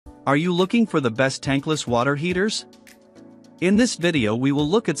Are you looking for the best tankless water heaters? In this video we will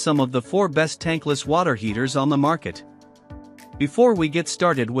look at some of the 4 best tankless water heaters on the market. Before we get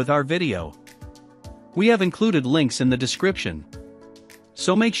started with our video, we have included links in the description,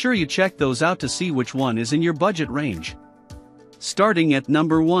 so make sure you check those out to see which one is in your budget range. Starting at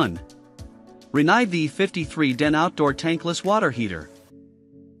number 1. Rinnai V53 Den Outdoor Tankless Water Heater.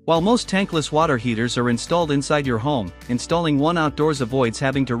 While most tankless water heaters are installed inside your home, installing one outdoors avoids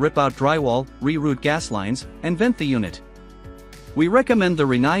having to rip out drywall, reroute gas lines, and vent the unit. We recommend the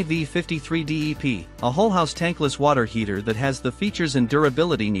Rinnai V53 DEP, a whole-house tankless water heater that has the features and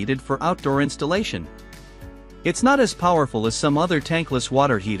durability needed for outdoor installation. It's not as powerful as some other tankless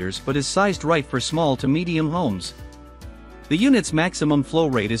water heaters but is sized right for small to medium homes. The unit's maximum flow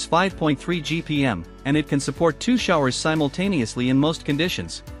rate is 5.3 GPM, and it can support 2 showers simultaneously in most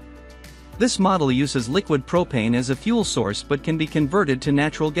conditions. This model uses liquid propane as a fuel source but can be converted to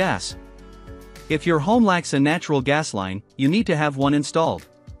natural gas. If your home lacks a natural gas line, you need to have one installed.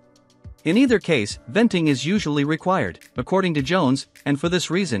 In either case, venting is usually required, according to Jones, and for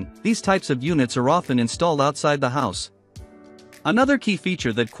this reason, these types of units are often installed outside the house. Another key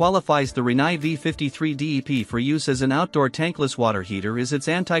feature that qualifies the Rinnai V53 DEP for use as an outdoor tankless water heater is its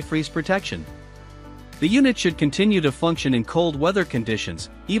anti-freeze protection. The unit should continue to function in cold weather conditions,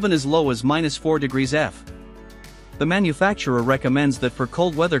 even as low as -4 degrees F. The manufacturer recommends that for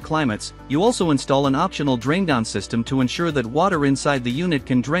cold weather climates, you also install an optional drain-down system to ensure that water inside the unit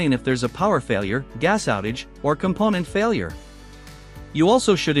can drain if there's a power failure, gas outage, or component failure. You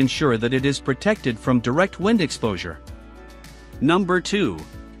also should ensure that it is protected from direct wind exposure. Number 2.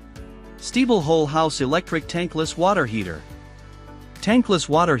 Stiebel Whole House Electric Tankless Water Heater. Tankless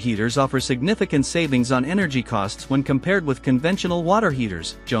water heaters offer significant savings on energy costs when compared with conventional water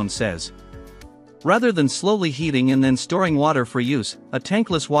heaters, Jones says. Rather than slowly heating and then storing water for use, a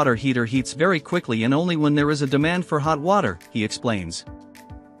tankless water heater heats very quickly and only when there is a demand for hot water, he explains.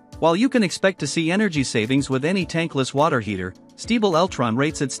 While you can expect to see energy savings with any tankless water heater, Stiebel Eltron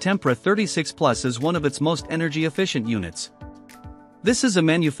rates its Tempra 36 Plus as one of its most energy-efficient units. This is a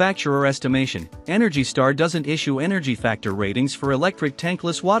manufacturer estimation. Energy Star doesn't issue energy factor ratings for electric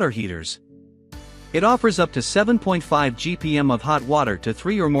tankless water heaters. It offers up to 7.5 GPM of hot water to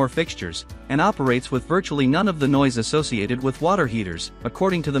 3 or more fixtures, and operates with virtually none of the noise associated with water heaters,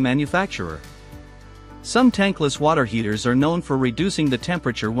 according to the manufacturer. Some tankless water heaters are known for reducing the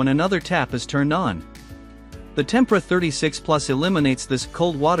temperature when another tap is turned on. The Tempra 36 Plus eliminates this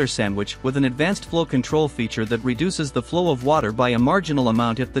cold water sandwich with an advanced flow control feature that reduces the flow of water by a marginal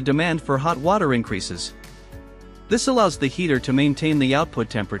amount if the demand for hot water increases. This allows the heater to maintain the output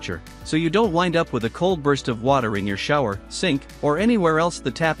temperature, so you don't wind up with a cold burst of water in your shower, sink, or anywhere else the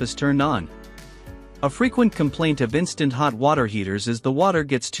tap is turned on. A frequent complaint of instant hot water heaters is the water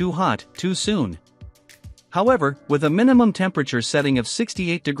gets too hot, too soon. However, with a minimum temperature setting of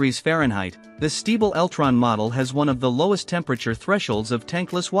 68 degrees Fahrenheit, this Stiebel Eltron model has one of the lowest temperature thresholds of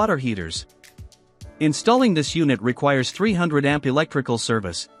tankless water heaters. Installing this unit requires 300 amp electrical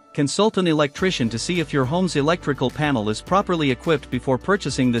service. Consult an electrician to see if your home's electrical panel is properly equipped before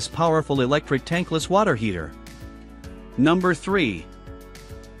purchasing this powerful electric tankless water heater. Number 3.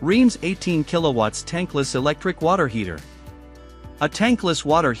 Rheem's 18 kilowatts tankless electric water heater. A tankless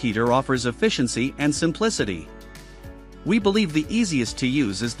water heater offers efficiency and simplicity. We believe the easiest to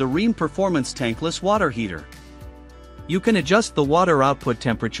use is the Rheem Performance Tankless Water Heater. You can adjust the water output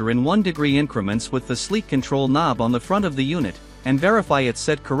temperature in 1-degree increments with the sleek control knob on the front of the unit, and verify it's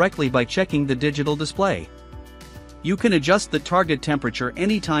set correctly by checking the digital display. You can adjust the target temperature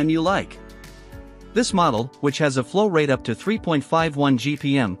anytime you like. This model, which has a flow rate up to 3.51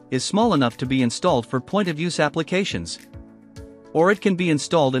 GPM, is small enough to be installed for point-of-use applications. Or it can be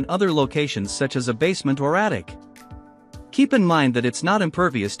installed in other locations such as a basement or attic. Keep in mind that it's not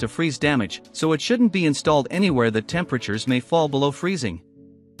impervious to freeze damage, so it shouldn't be installed anywhere that temperatures may fall below freezing.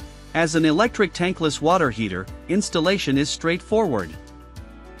 As an electric tankless water heater, installation is straightforward.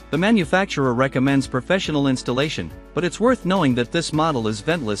 The manufacturer recommends professional installation, but it's worth knowing that this model is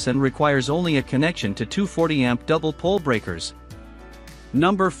ventless and requires only a connection to 240 amp double pole breakers.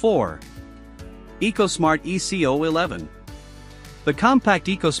 Number 4. Ecosmart ECO 11. The compact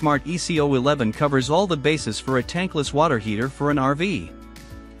Ecosmart ECO 11 covers all the bases for a tankless water heater for an RV.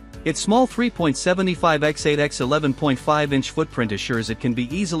 Its small 3.75x8x 11.5-inch footprint assures it can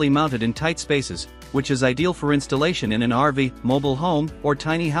be easily mounted in tight spaces, which is ideal for installation in an RV, mobile home, or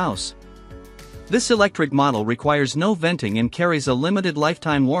tiny house. This electric model requires no venting and carries a limited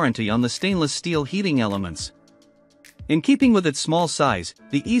lifetime warranty on the stainless steel heating elements. In keeping with its small size,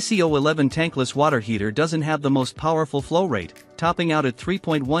 the ECO11 tankless water heater doesn't have the most powerful flow rate, topping out at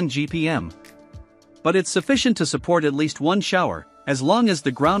 3.1 GPM. But it's sufficient to support at least one shower, as long as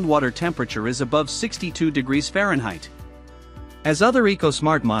the groundwater temperature is above 62 degrees Fahrenheit. As other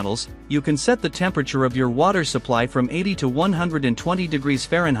Ecosmart models, you can set the temperature of your water supply from 80 to 120 degrees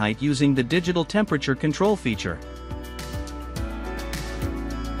Fahrenheit using the digital temperature control feature.